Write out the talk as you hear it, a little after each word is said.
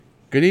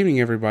Good evening,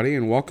 everybody,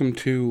 and welcome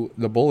to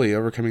The Bully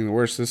Overcoming the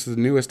Worst. This is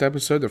the newest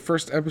episode, the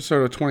first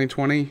episode of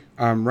 2020,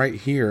 right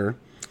here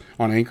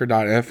on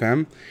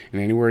Anchor.fm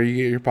and anywhere you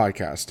get your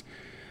podcast.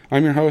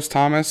 I'm your host,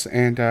 Thomas,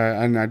 and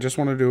I just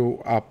wanted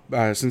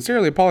to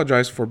sincerely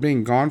apologize for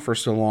being gone for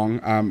so long.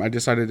 I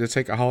decided to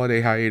take a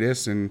holiday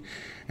hiatus and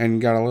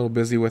got a little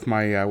busy with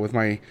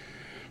my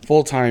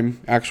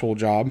full-time actual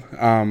job.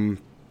 And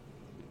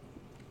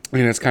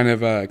it's kind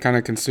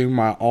of consumed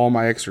all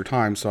my extra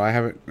time, so I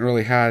haven't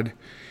really had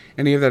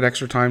any of that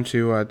extra time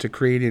to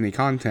create any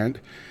content.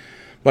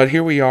 But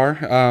here we are,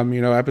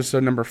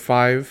 episode number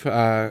 5,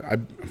 I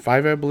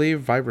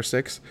believe, 5 or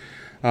 6,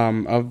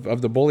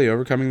 of The Bully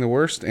Overcoming the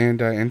Worst.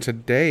 And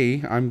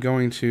today I'm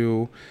going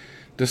to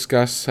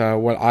discuss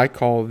what I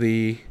call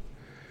the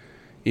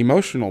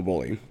emotional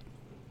bully.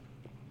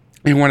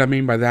 And what I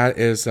mean by that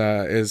is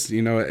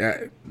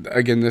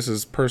again, this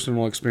is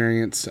personal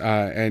experience,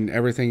 and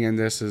everything in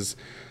this is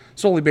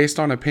solely based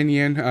on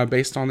opinion,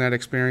 based on that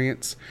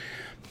experience.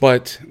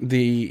 But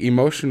the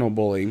emotional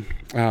bully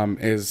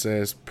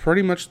is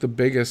pretty much the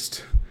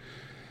biggest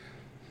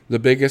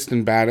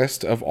and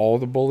baddest of all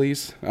the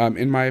bullies,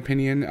 in my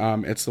opinion.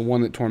 It's the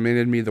one that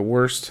tormented me the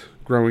worst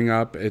growing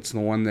up. It's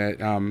the one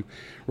that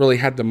really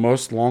had the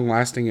most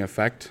long-lasting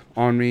effect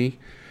on me,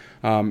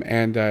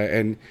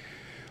 and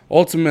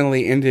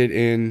ultimately ended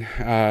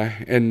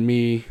in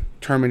me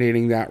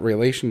terminating that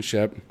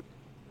relationship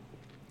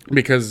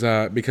because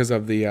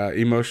of the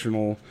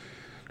emotional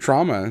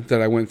trauma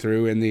that I went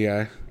through and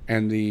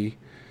the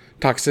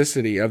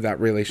toxicity of that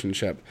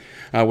relationship,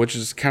 which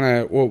is kind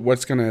of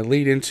what's going to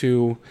lead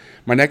into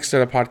my next set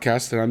of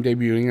podcasts that I'm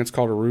debuting. It's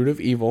called A Root of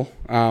Evil.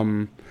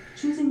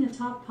 Choosing the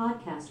top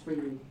podcast for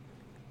you.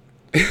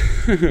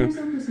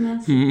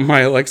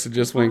 My Alexa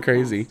just went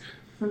crazy.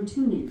 From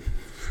TuneIn,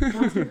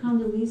 Dr.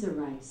 Condoleezza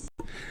Rice.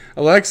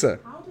 Alexa,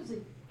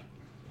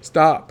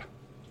 stop.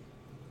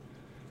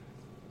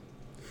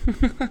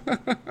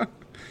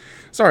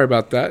 Sorry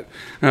about that.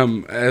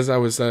 As I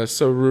was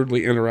so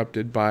rudely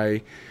interrupted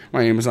by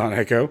my Amazon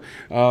Echo.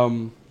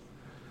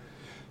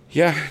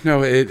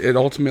 It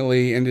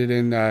ultimately ended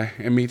in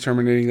me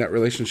terminating that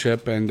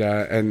relationship,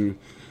 and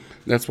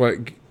that's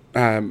what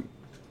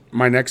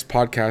my next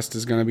podcast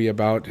is going to be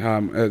about,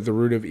 The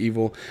Root of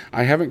Evil.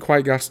 I haven't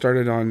quite got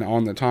started on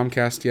the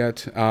Tomcast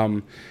yet.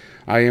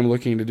 I am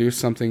looking to do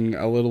something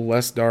a little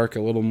less dark,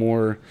 a little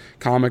more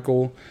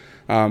comical,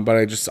 but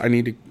I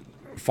need to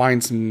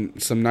find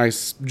some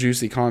nice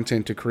juicy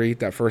content to create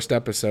that first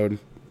episode.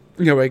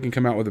 I can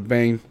come out with a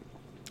bang,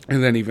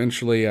 and then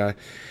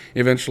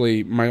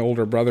eventually my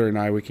older brother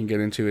and we can get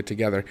into it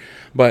together.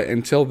 But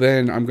until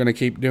then, I'm going to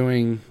keep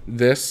doing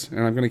this,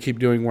 and I'm going to keep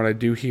doing what I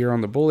do here on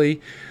The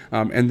Bully,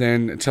 and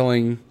then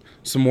telling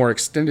some more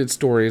extended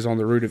stories on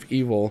The Root of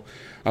Evil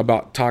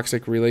about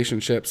toxic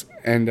relationships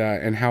and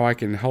how I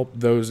can help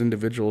those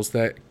individuals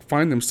that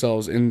find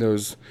themselves in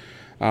those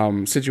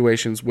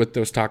situations with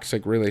those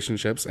toxic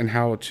relationships, and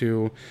how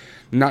to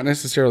not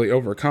necessarily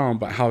overcome,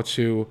 but how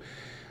to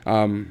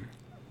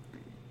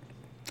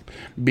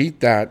beat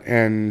that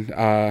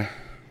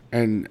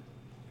and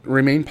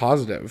remain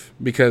positive,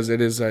 because it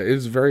is a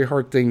very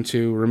hard thing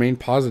to remain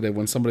positive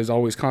when somebody's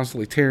always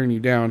constantly tearing you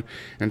down,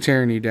 and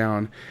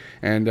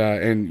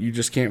you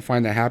just can't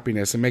find that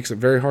happiness. It makes it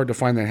very hard to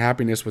find that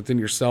happiness within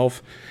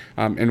yourself,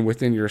 and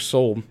within your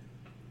soul.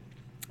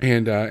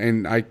 And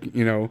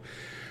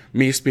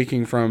me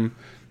speaking from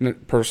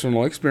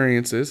personal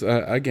experiences,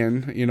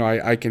 again,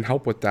 I can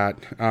help with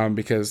that,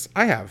 because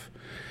I have.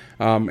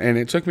 And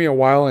it took me a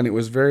while, and it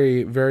was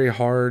very, very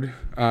hard.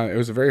 It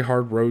was a very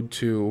hard road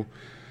to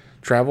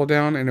travel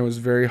down, and it was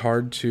very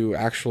hard to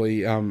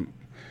actually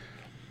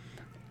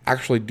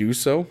do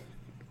so.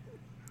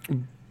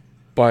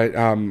 But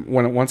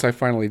once I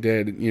finally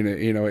did,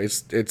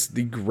 it's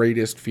the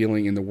greatest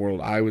feeling in the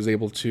world. I was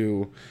able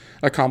to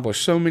accomplish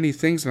so many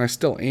things, and I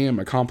still am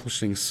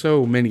accomplishing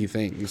so many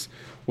things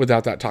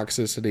without that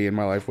toxicity in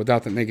my life,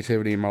 without that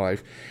negativity in my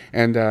life.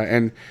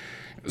 And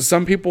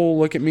some people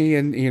look at me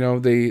and,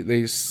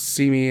 they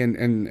see me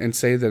and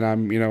say that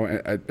I'm,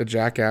 a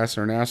jackass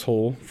or an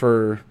asshole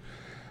for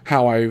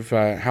how I've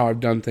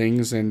done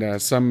things.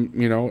 And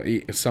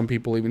some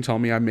people even tell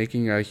me I'm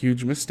making a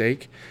huge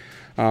mistake.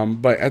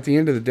 But at the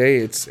end of the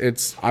day,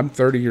 I'm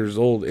 30 years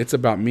old. It's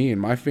about me and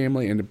my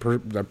family, and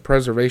the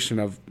preservation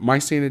of my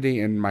sanity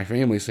and my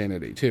family's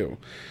sanity too.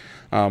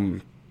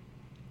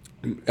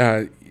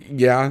 They're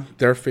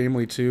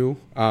family too.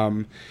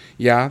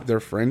 They're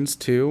friends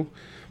too.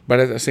 But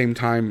at the same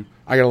time,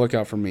 I got to look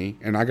out for me,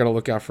 and I got to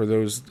look out for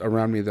those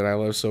around me that I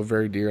love so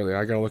very dearly.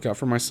 I got to look out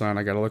for my son.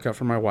 I got to look out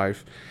for my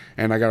wife,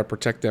 and I got to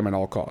protect them at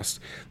all costs.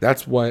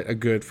 That's what a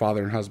good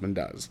father and husband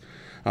does,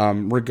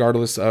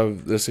 regardless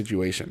of the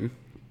situation.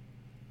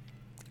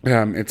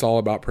 It's all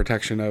about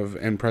protection of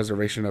and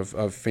preservation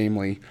of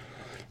family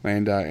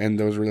and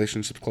those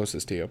relationships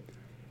closest to you.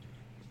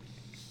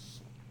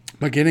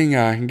 But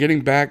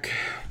getting back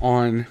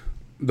on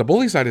the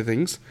bully side of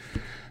things,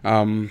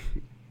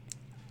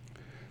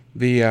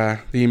 the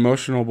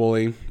emotional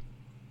bully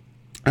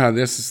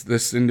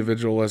This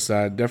individual has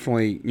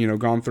definitely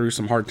gone through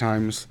some hard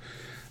times,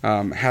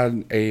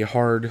 had a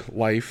hard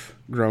life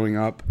growing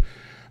up,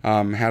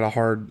 had a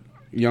hard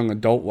young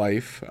adult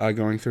life,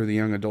 going through the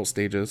young adult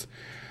stages,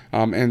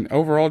 and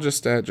overall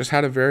just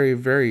had a very,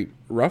 very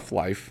rough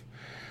life.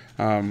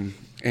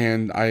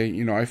 And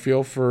I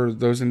feel for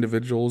those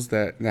individuals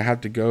that have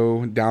to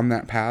go down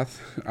that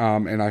path,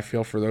 and I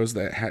feel for those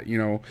that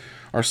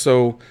are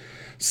so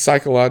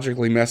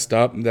psychologically messed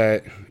up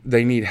that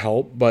they need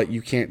help, but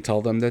you can't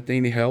tell them that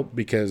they need help,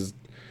 because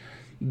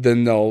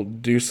then they'll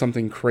do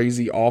something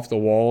crazy off the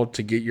wall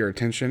to get your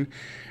attention.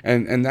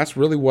 And that's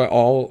really what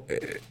all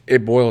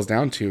it boils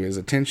down to, is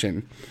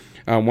attention.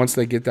 Once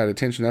they get that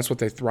attention, that's what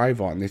they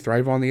thrive on. They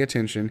thrive on the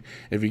attention.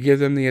 If you give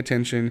them the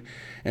attention,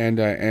 and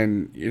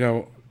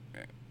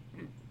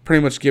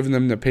pretty much giving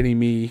them the pity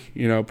me,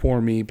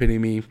 poor me, pity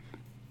me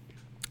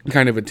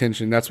kind of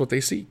attention, that's what they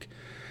seek.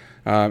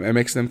 It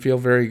makes them feel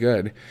very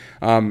good.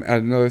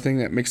 Another thing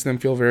that makes them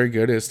feel very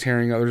good is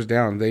tearing others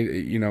down.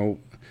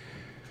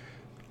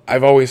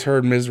 I've always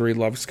heard misery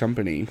loves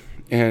company,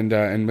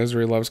 and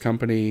misery loves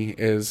company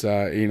is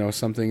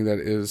something that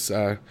is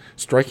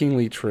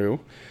strikingly true.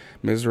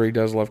 Misery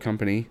does love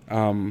company.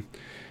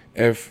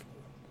 If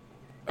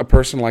a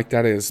person like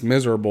that is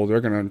miserable, they're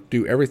going to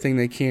do everything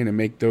they can to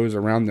make those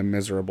around them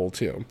miserable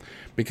too,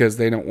 because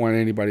they don't want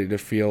anybody to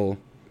feel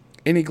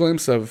any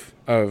glimpse of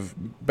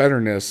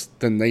betterness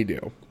than they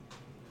do.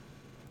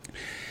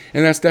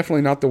 And that's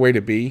definitely not the way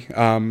to be.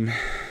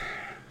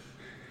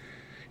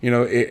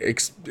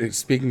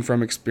 Speaking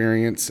from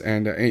experience,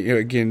 and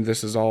again,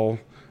 this is all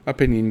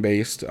opinion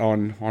based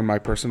on my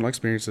personal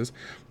experiences,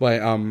 but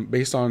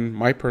based on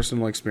my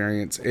personal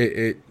experience,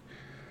 it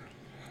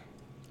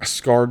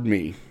scarred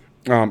me.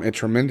 It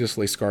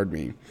tremendously scarred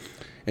me.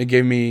 It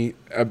gave me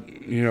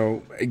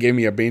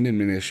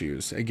abandonment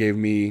issues. It gave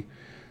me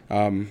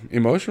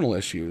emotional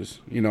issues.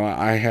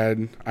 I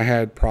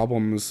had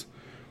problems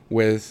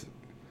with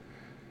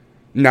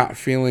not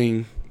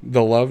feeling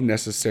the love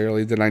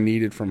necessarily that I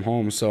needed from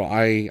home. So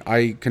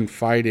I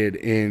confided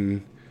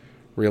in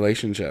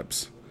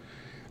relationships,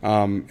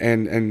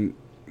 and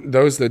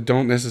those that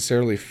don't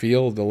necessarily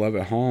feel the love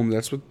at home,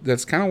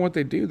 that's kind of what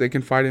they do. They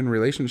confide in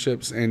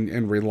relationships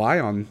and rely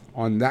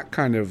on that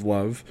kind of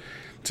love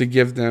to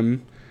give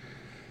them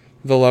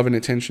the love and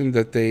attention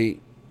that they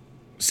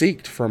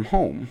seeked from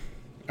home,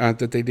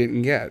 that they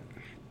didn't get.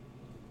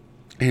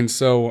 And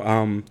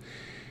so,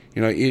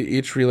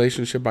 each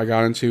relationship I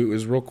got into, it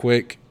was real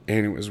quick,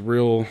 and it was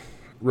real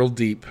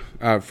deep,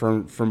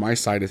 from my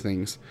side of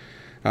things.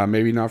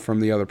 Maybe not from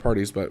the other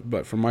parties,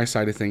 but from my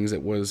side of things,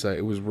 it was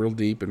real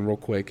deep and real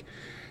quick,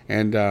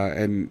 and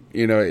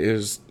it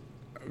is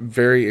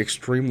very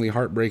extremely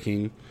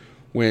heartbreaking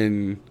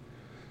when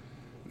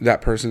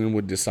that person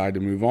would decide to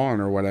move on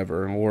or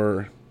whatever,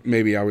 or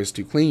maybe I was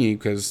too clingy,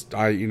 because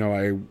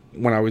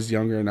when I was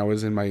younger and I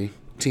was in my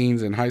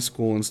teens and high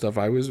school and stuff,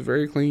 I was a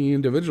very clingy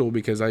individual,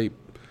 because I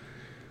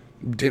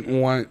didn't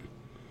want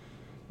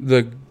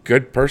the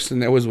good person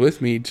that was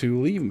with me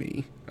to leave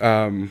me,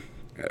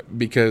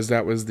 because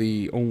that was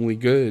the only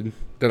good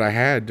that I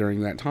had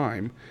during that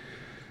time.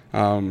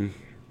 Growing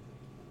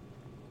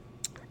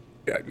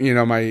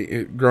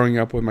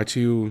up with my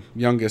two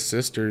youngest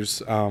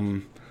sisters,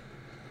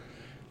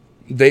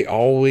 they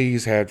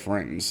always had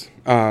friends.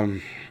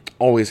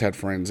 Always had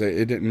friends.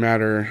 It didn't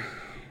matter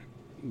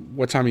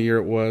what time of year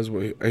it was,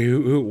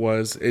 who it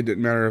was. It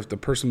didn't matter if the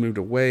person moved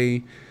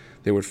away.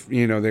 They would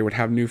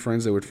have new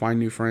friends. They would find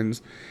new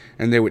friends,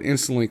 and they would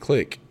instantly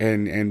click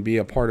and be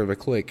a part of a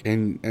clique.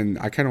 And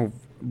I kind of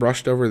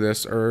brushed over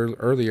this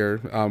earlier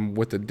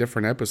with a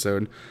different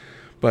episode,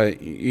 but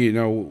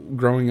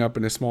growing up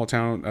in a small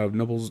town of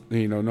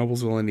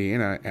Noblesville,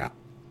 Indiana,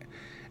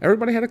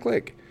 everybody had a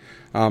clique,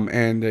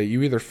 and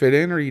you either fit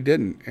in or you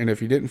didn't. And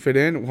if you didn't fit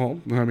in,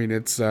 well, I mean,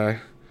 it's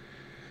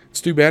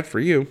too bad for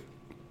you.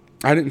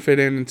 I didn't fit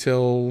in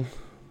until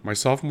my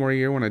sophomore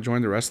year when I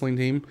joined the wrestling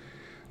team.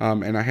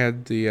 And I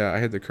had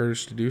the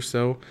courage to do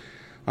so,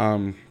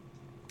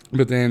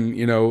 but then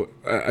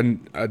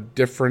a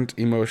different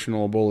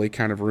emotional bully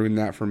kind of ruined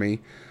that for me,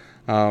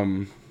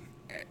 and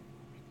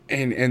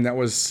that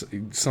was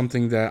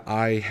something that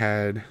I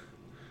had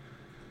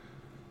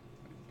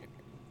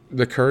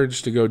the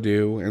courage to go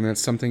do, and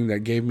that's something that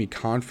gave me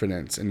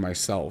confidence in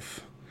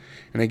myself,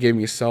 and it gave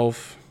me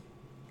self-esteem,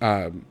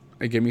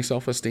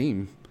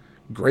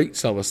 great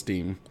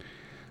self-esteem.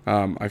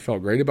 I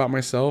felt great about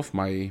myself.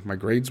 My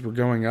grades were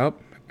going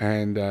up,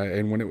 and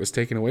when it was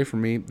taken away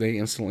from me, they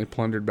instantly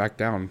plundered back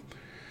down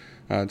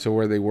to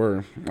where they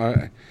were.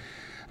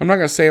 I'm not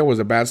gonna say I was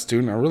a bad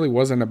student. I really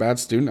wasn't a bad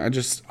student.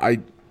 I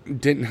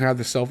didn't have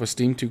the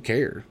self-esteem to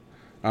care.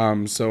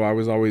 So I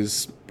was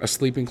always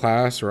asleep in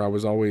class, or I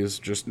was always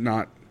just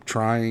not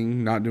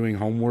trying, not doing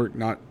homework,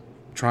 not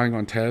trying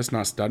on tests,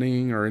 not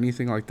studying or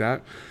anything like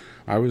that.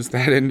 I was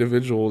that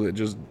individual that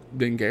just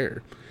didn't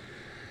care.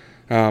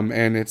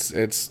 And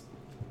it's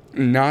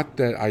not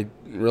that I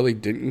really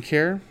didn't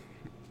care.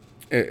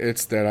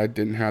 It's that I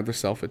didn't have the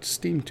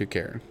self-esteem to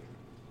care.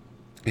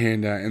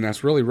 And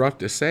that's really rough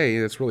to say.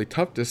 That's really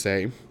tough to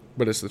say,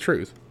 but it's the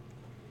truth.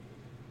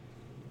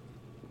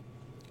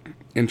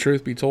 And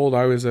truth be told,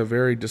 I was a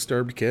very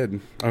disturbed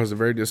kid. I was a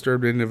very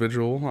disturbed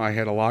individual. I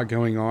had a lot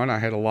going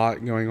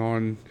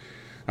on.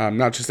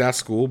 Not just at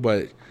school,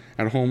 but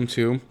at home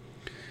too.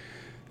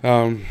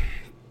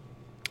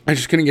 I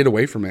just couldn't get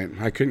away from it.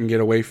 I couldn't get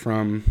away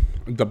from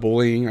the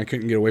bullying. I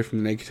couldn't get away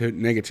from the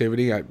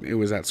negativity. It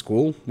was at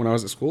school when I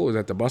was at school. It was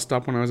at the bus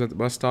stop when I was at the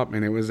bus stop,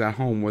 and it was at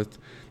home with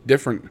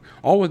different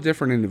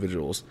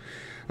individuals.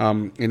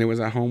 And it was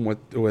at home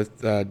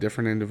with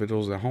different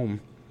individuals at home,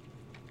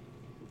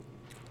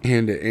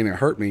 and it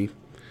hurt me.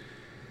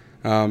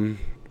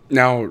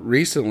 Now,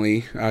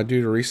 recently,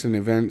 due to recent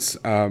events,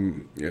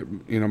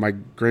 my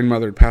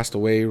grandmother passed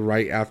away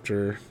right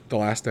after the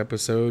last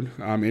episode,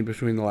 in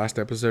between the last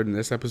episode and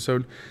this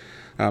episode.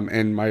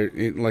 And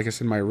like I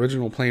said, my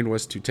original plan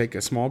was to take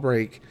a small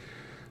break,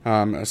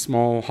 a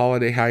small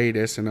holiday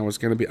hiatus, and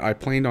I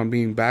planned on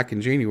being back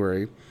in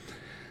January.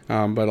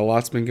 But a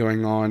lot's been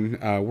going on,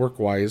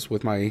 work-wise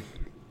with my,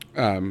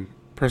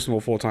 personal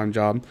full-time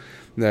job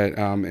that,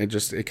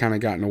 it kind of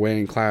got in the way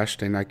and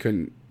clashed, and I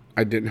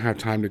didn't have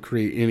time to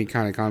create any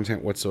kind of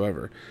content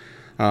whatsoever.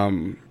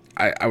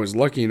 I was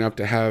lucky enough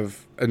to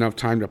have enough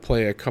time to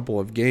play a couple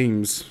of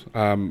games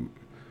on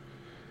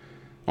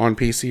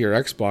PC or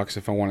Xbox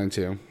if I wanted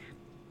to,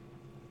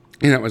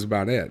 and that was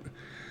about it.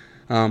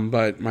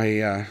 But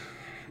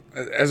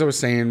as I was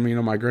saying,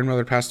 my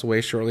grandmother passed away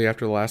shortly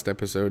after the last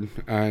episode,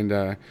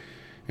 and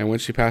when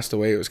she passed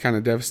away, it was kind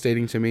of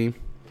devastating to me.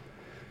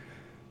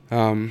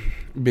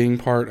 Being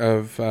part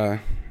of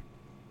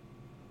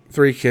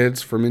 3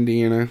 kids from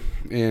Indiana,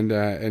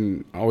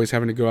 and always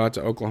having to go out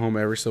to Oklahoma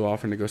every so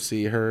often to go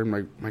see her and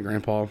my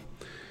grandpa.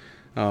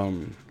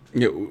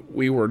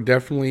 We were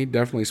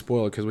definitely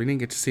spoiled because we didn't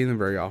get to see them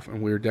very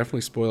often. We were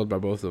definitely spoiled by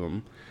both of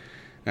them,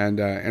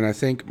 and I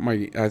think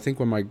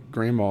when my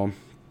grandma,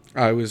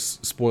 I was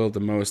spoiled the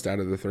most out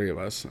of the 3 of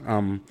us.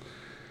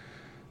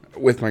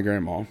 With my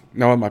grandma.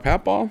 Now with my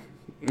papa,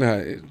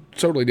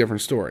 totally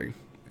different story.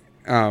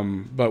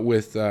 But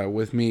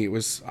with me,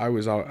 I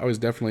was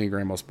definitely a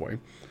grandma's boy.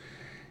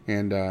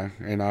 And I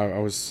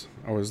was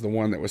the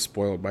one that was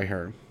spoiled by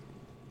her.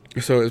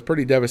 So it was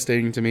pretty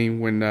devastating to me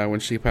when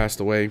she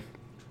passed away.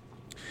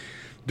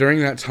 During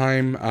that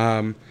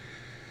time,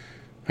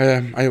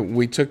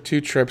 we took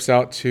 2 trips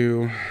out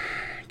to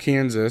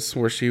Kansas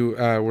where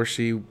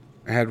she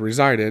had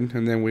resided,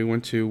 and then we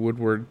went to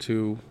Woodward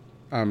to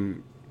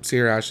see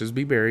her ashes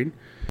be buried.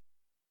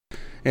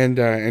 And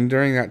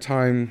during that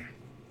time,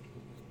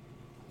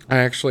 I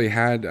actually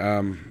had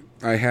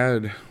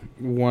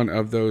one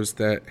of those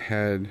that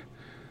had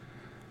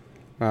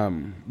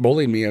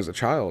bullied me as a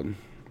child,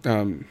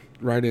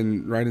 right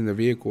in the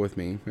vehicle with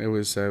me. It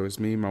was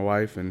me, my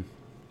wife, and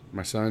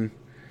my son,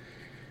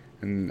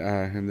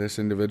 and this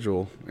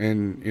individual.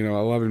 And I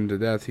love him to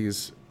death.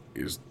 He's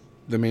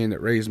the man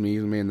that raised me.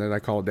 He's the man that I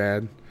call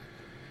dad.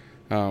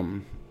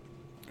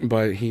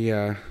 But he,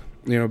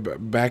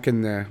 back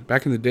in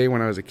the day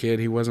when I was a kid,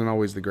 he wasn't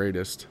always the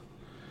greatest.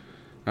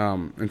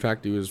 In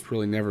fact, he was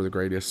really never the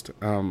greatest.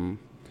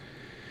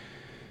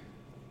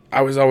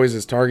 I was always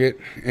his target,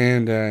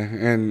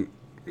 and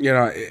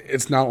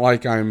it's not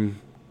like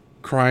I'm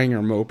crying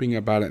or moping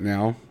about it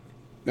now.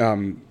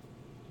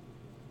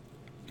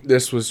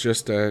 This was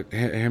just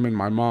him and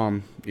my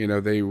mom.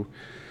 They're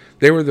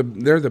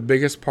the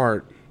biggest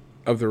part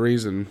of the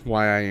reason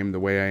why I am the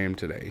way I am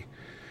today.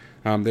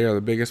 They are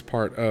the biggest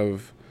part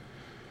of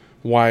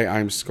why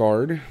I'm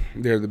scarred.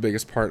 They're the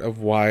biggest part of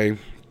why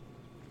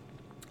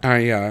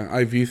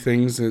I view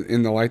things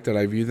in the light that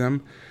I view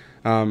them.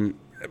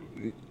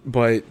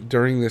 But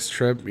during this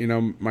trip, me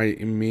and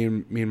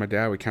my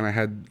dad, we kind of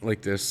had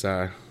like this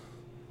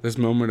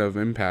moment of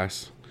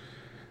impasse.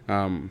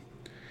 And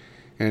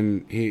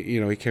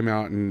he came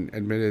out and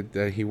admitted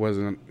that he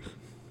wasn't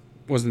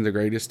the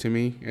greatest to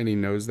me, and he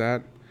knows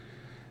that.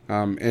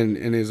 And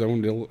in his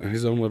own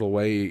little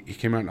way, he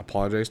came out and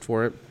apologized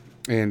for it,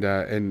 and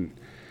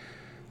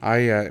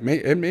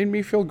it made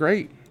me feel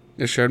great.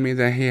 It showed me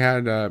that he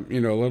had a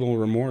little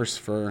remorse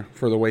for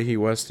the way he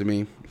was to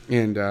me,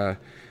 and I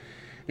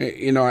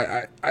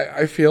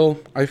feel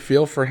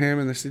for him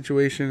in the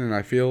situation, and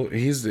I feel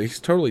he's a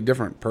totally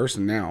different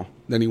person now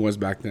than he was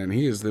back then.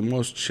 He is the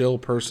most chill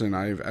person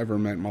I've ever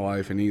met in my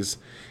life, and he's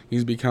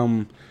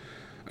become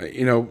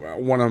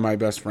one of my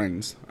best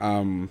friends.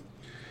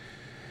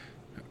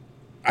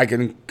 I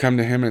can come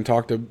to him and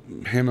talk to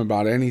him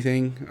about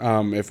anything.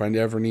 If I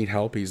ever need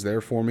help, he's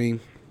there for me,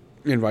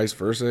 and vice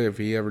versa. If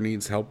he ever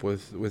needs help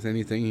with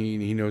anything,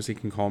 he knows he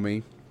can call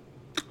me,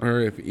 or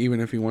if he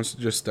wants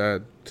to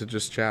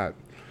just chat.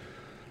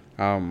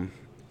 And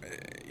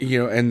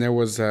there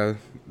was a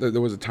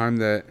time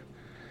that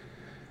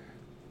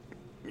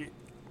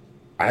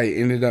I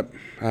ended up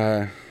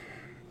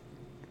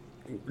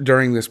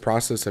during this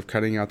process of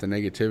cutting out the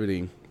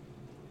negativity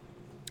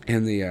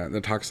and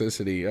the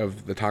toxicity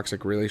of the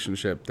toxic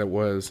relationship that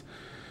was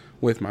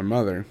with my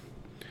mother.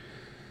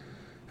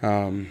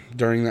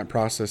 During that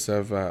process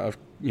of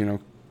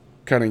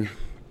cutting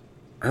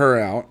her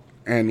out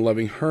and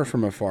loving her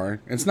from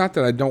afar. It's not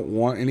that I don't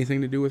want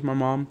anything to do with my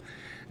mom.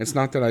 It's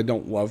not that I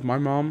don't love my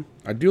mom.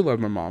 I do love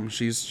my mom.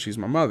 She's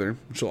my mother.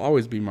 She'll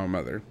always be my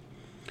mother.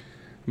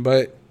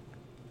 But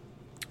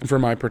for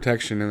my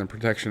protection and the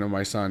protection of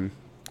my son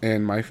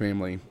and my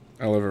family,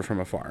 I love her from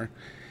afar.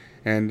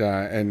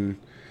 And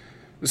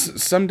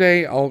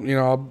someday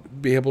I'll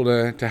be able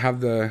to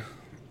have the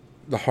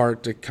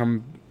heart to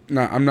come.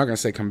 No, I'm not gonna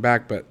say come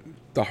back, but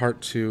the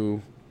heart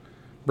to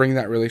bring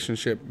that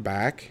relationship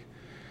back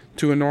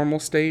to a normal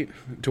state,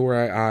 to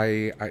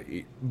where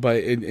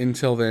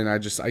until then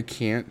I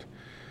can't,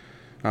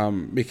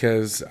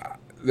 because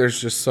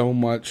there's just so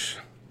much.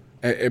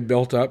 It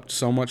built up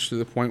so much to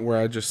the point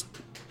where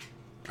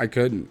I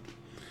couldn't,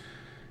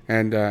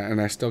 and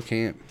I still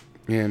can't.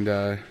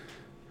 And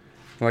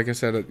like I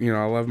said,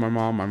 I love my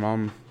mom. My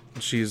mom,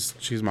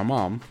 she's my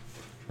mom.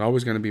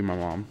 Always going to be my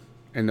mom,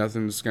 and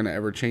nothing's going to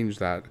ever change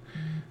that.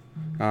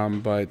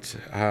 But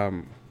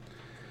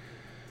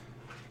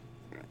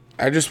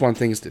I just want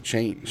things to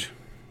change.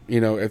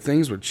 If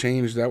things would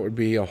change, that would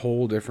be a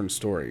whole different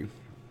story.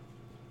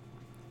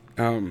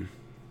 I'm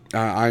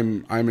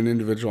an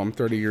individual. I'm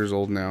 30 years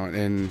old now,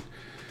 and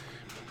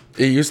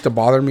it used to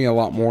bother me a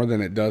lot more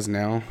than it does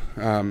now.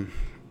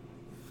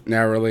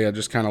 Now, really, I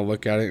just kind of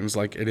look at it and it's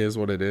like, it is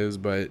what it is.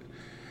 But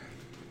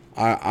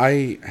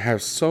I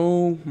have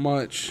so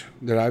much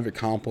that I've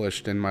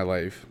accomplished in my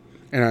life,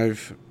 and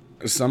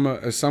some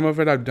of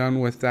it I've done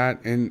with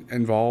that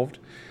involved.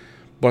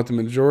 But the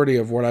majority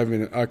of what I've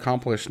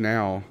accomplished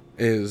now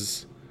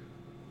is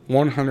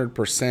 100%,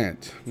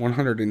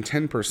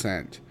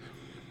 110%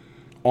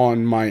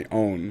 on my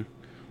own,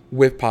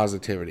 with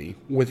positivity,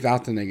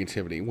 without the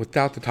negativity,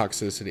 without the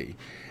toxicity.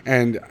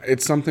 And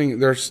it's something,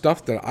 there's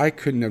stuff that I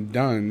couldn't have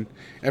done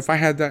if I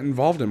had that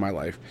involved in my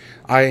life.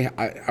 I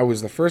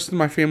was the first in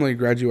my family to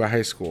graduate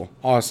high school.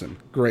 Awesome.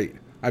 Great.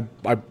 I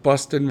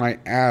busted my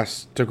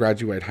ass to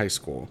graduate high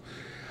school.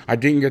 I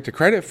didn't get the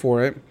credit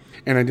for it,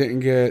 and I didn't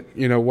get,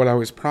 what I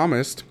was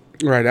promised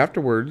right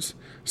afterwards.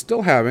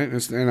 Still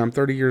haven't, and I'm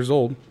 30 years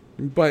old.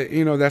 But,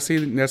 that's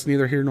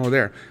neither here nor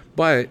there.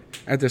 But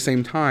at the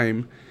same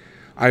time,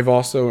 I've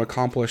also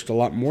accomplished a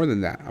lot more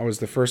than that. I was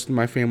the first in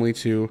my family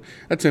to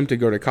attempt to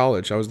go to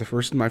college. I was the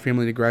first in my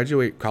family to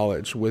graduate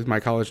college with my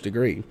college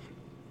degree.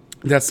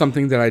 That's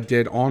something that I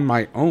did on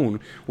my own,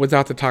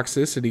 without the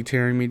toxicity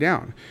tearing me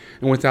down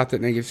and without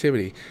that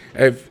negativity.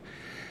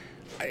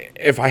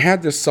 If I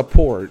had this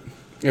support,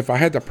 if I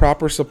had the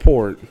proper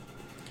support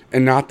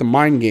and not the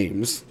mind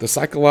games, the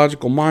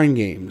psychological mind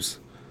games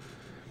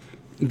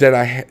that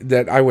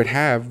I would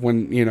have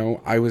when,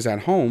 I was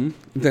at home,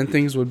 then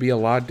things would be a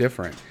lot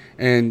different.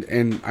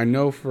 And I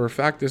know for a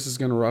fact this is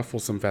going to ruffle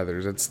some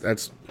feathers.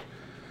 That's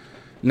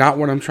not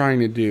what I'm trying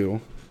to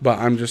do, but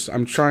I'm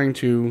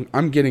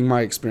getting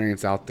my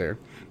experience out there.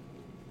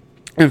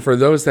 And for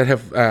those that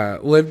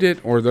have lived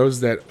it, or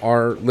those that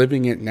are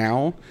living it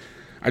now,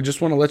 I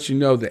just want to let you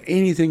know that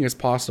anything is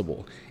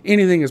possible.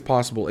 Anything is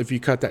possible if you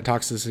cut that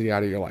toxicity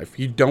out of your life.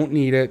 You don't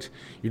need it.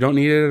 You don't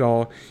need it at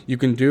all. You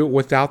can do it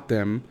without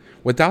the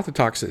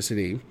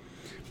toxicity,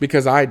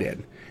 because I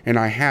did, and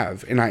I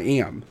have, and I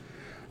am.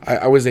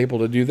 I was able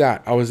to do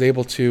that. I was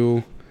able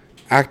to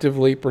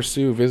actively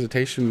pursue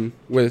visitation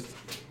with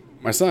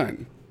my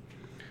son.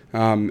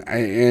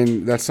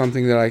 And that's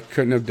something that I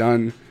couldn't have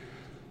done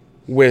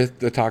with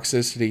the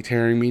toxicity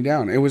tearing me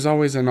down. It was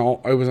always an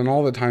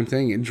all the time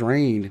thing. It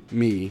drained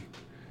me.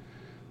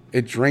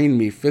 It drained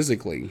me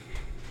physically.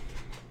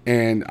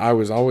 And I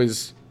was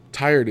always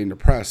tired and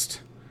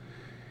depressed.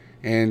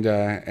 And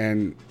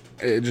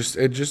it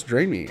just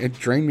drained me. It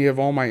drained me of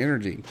all my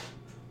energy.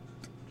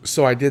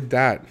 So I did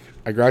that.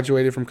 I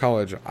graduated from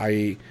college.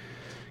 I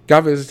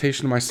got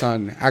visitation to my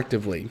son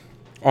actively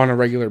on a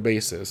regular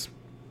basis.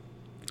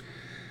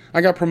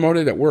 I got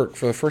promoted at work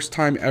for the first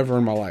time ever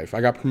in my life.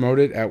 I got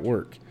promoted at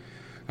work.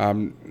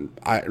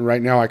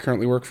 Right now I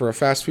currently work for a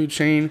fast food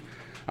chain.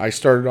 I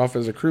started off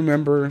as a crew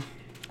member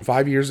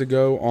 5 years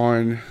ago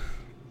on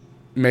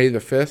May the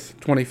 5th,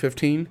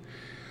 2015.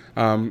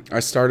 I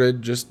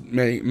started just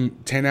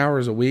 10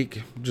 hours a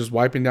week, just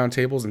wiping down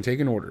tables and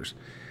taking orders.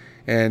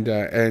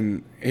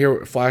 And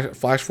here,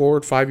 flash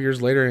forward 5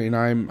 years later, and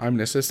I'm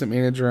an assistant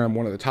manager. I'm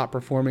one of the top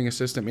performing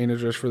assistant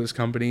managers for this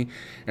company,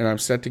 and I'm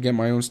set to get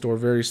my own store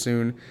very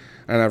soon.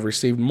 And I've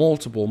received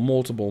multiple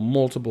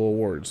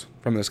awards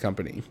from this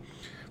company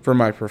for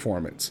my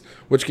performance,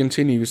 which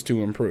continues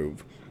to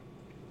improve.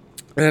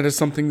 And that is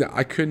something that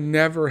I could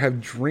never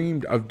have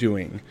dreamed of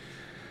doing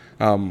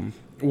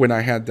when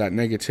I had that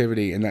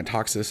negativity and that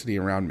toxicity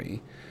around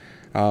me.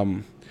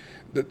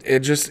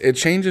 It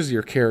changes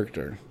your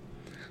character.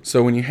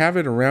 So when you have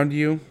it around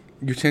you,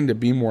 you tend to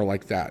be more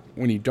like that.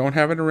 When you don't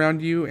have it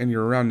around you and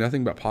you're around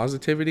nothing but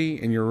positivity,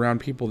 and you're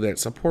around people that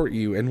support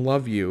you and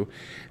love you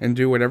and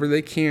do whatever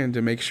they can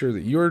to make sure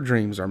that your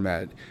dreams are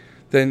met,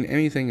 then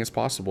anything is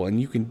possible, and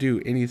you can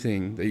do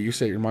anything that you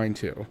set your mind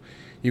to.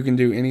 You can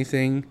do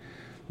anything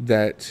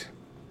that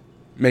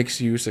makes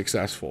you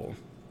successful,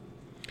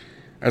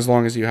 as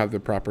long as you have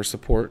the proper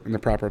support and the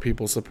proper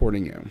people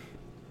supporting you.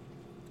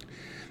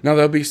 Now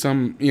there'll be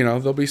some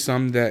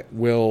that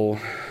will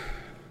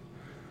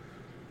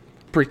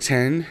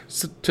pretend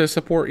to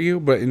support you,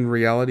 but in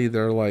reality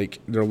they're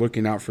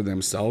looking out for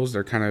themselves.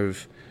 They're kind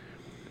of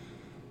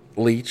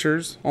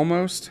leechers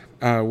almost,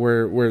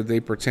 where they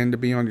pretend to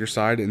be on your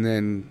side, and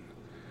then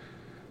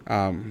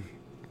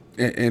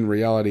in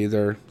reality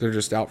they're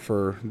just out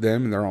for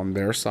them and they're on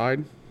their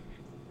side.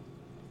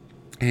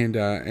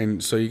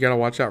 And so you got to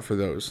watch out for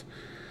those.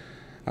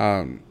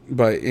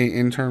 But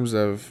in terms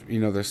of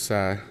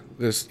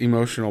this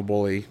emotional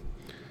bully,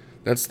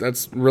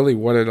 that's really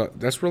what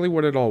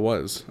it all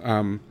was.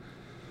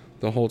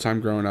 The whole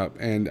time growing up,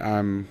 and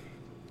I'm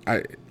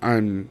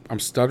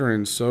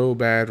stuttering so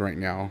bad right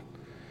now.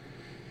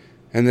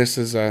 And this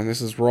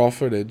is raw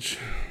footage,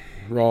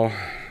 raw.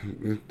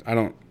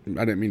 I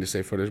didn't mean to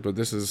say footage, but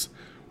this is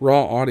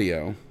raw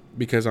audio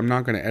because I'm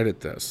not going to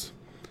edit this,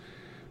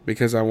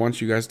 because I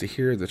want you guys to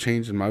hear the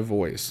change in my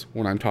voice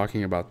when I'm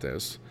talking about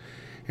this.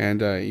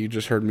 And you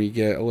just heard me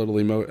get a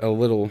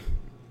little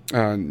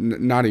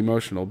not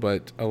emotional,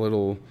 but a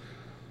little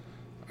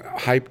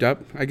hyped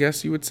up, I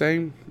guess you would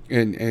say.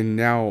 And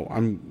now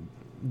I'm,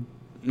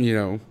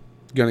 gonna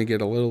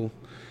get a little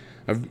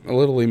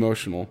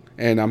emotional.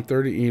 And I'm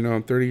 30.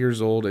 I'm 30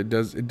 years old. It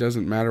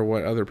doesn't matter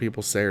what other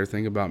people say or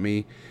think about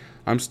me.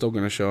 I'm still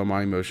gonna show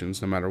my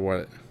emotions no matter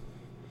what,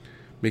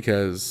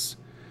 because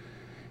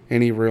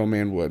any real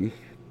man would.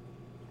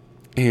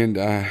 And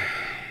I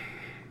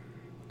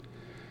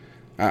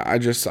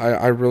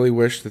really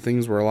wish that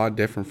things were a lot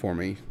different for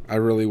me. I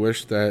really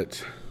wish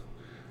that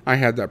I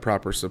had that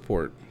proper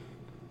support.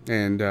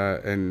 And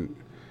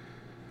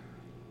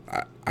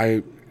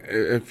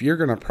if you're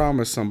gonna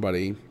promise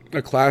somebody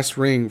a class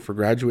ring for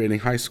graduating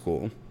high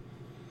school,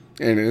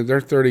 and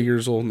they're 30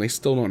 years old and they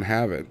still don't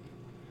have it,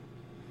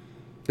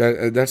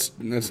 that's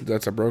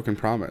a broken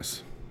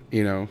promise,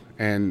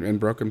 and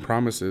broken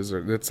promises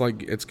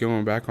it's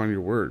going back on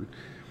your word,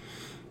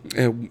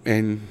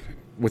 and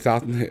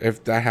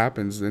if that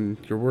happens, then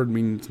your word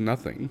means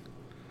nothing.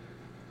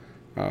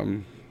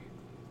 I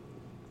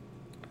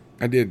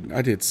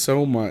did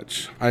so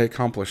much. I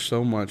accomplished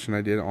so much, and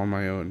I did it on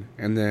my own.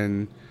 And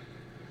then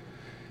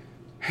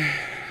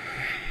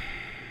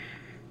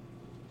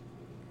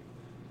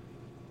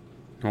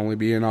only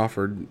being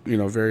offered,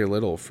 very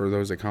little for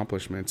those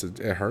accomplishments. It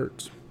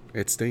hurts.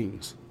 It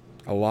stings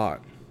a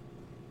lot.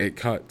 It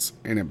cuts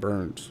and it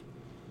burns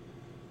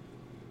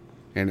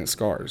and it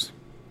scars.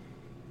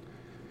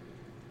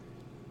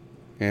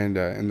 And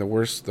the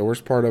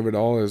worst part of it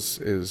all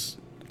is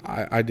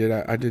I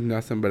did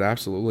nothing but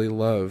absolutely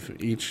love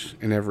each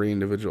and every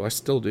individual. I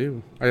still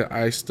do.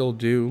 I still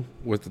do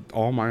with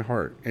all my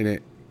heart, and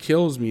it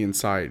kills me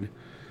inside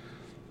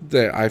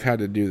that I've had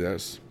to do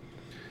this.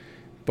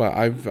 But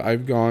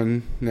I've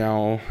gone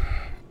now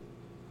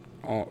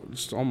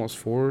just almost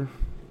 4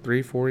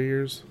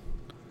 years,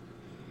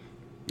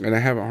 and I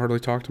haven't hardly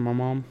talked to my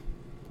mom.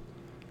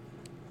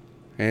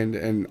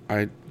 And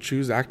I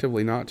choose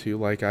actively not to.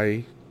 Like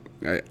I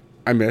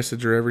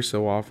message her every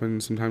so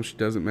often. Sometimes she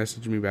doesn't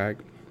message me back,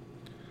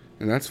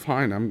 and that's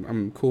fine.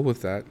 I'm cool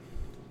with that.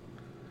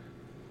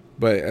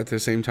 But at the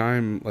same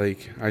time,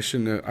 like I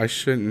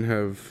shouldn't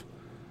have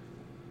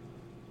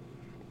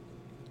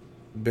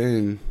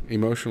been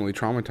emotionally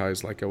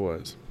traumatized like I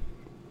was.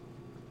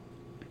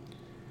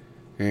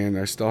 And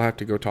I still have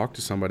to go talk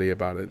to somebody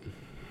about it.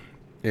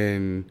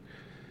 And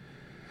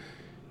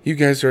you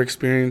guys are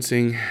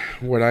experiencing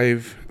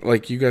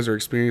you guys are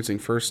experiencing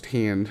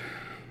firsthand,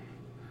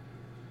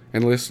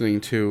 and listening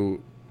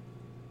to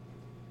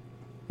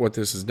what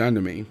this has done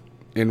to me,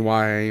 and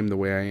why I am the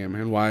way I am,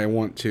 and why I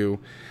want to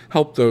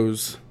help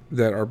those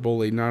that are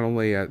bullied, not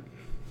only at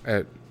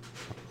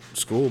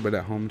school but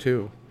at home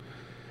too.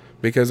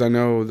 Because I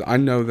know that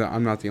I'm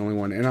not the only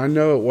one, and I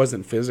know it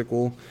wasn't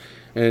physical,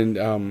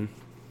 and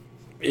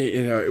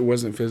it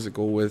wasn't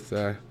physical with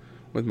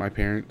my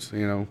parents.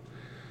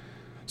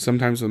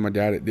 Sometimes with my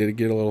dad it did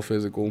get a little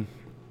physical.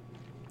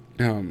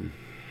 But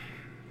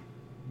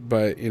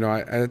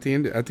at the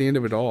end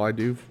of it all, I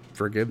do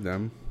forgive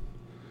them.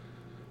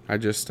 I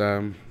just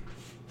can't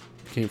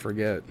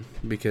forget,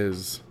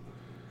 because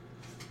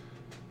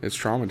it's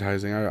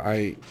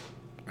traumatizing.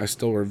 I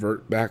still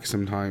revert back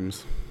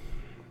sometimes,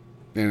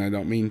 and I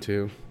don't mean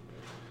to.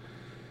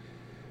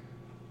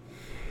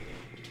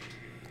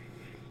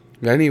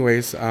 But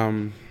anyways,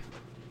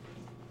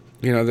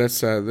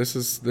 this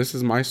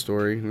is my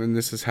story, and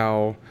this is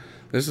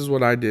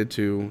what I did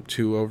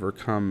to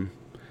overcome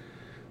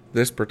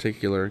this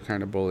particular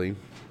kind of bully.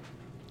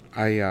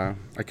 I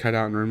cut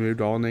out and removed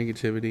all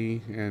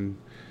negativity and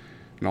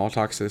all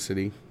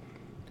toxicity.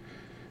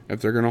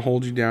 If they're going to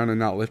hold you down and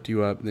not lift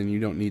you up, then you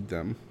don't need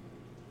them.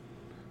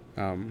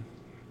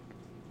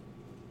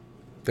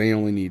 They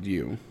only need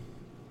you.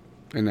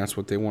 And that's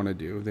what they want to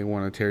do. They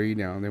want to tear you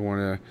down. They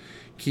want to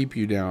keep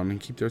you down and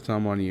keep their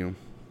thumb on you,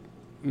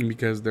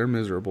 because they're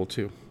miserable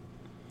too.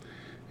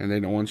 And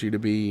they don't want you to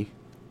be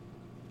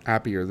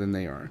happier than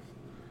they are.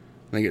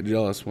 They get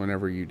jealous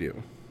whenever you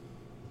do.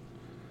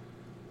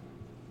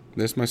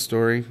 this is my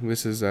story.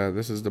 This is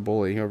the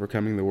bully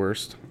overcoming the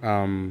worst.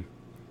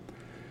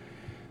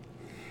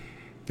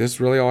 This is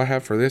really all I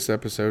have for this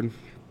episode,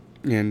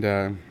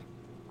 and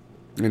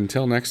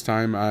until next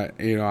time,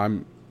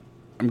 I'm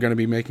going to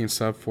be making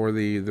stuff for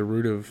the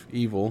Root of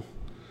Evil.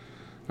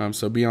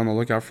 So be on the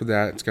lookout for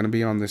that. It's going to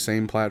be on the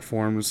same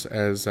platforms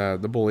as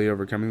the bully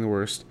overcoming the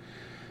worst.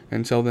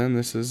 Until then,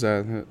 this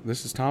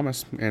is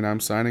Thomas, and I'm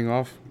signing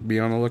off. Be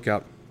on the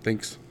lookout.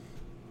 Thanks.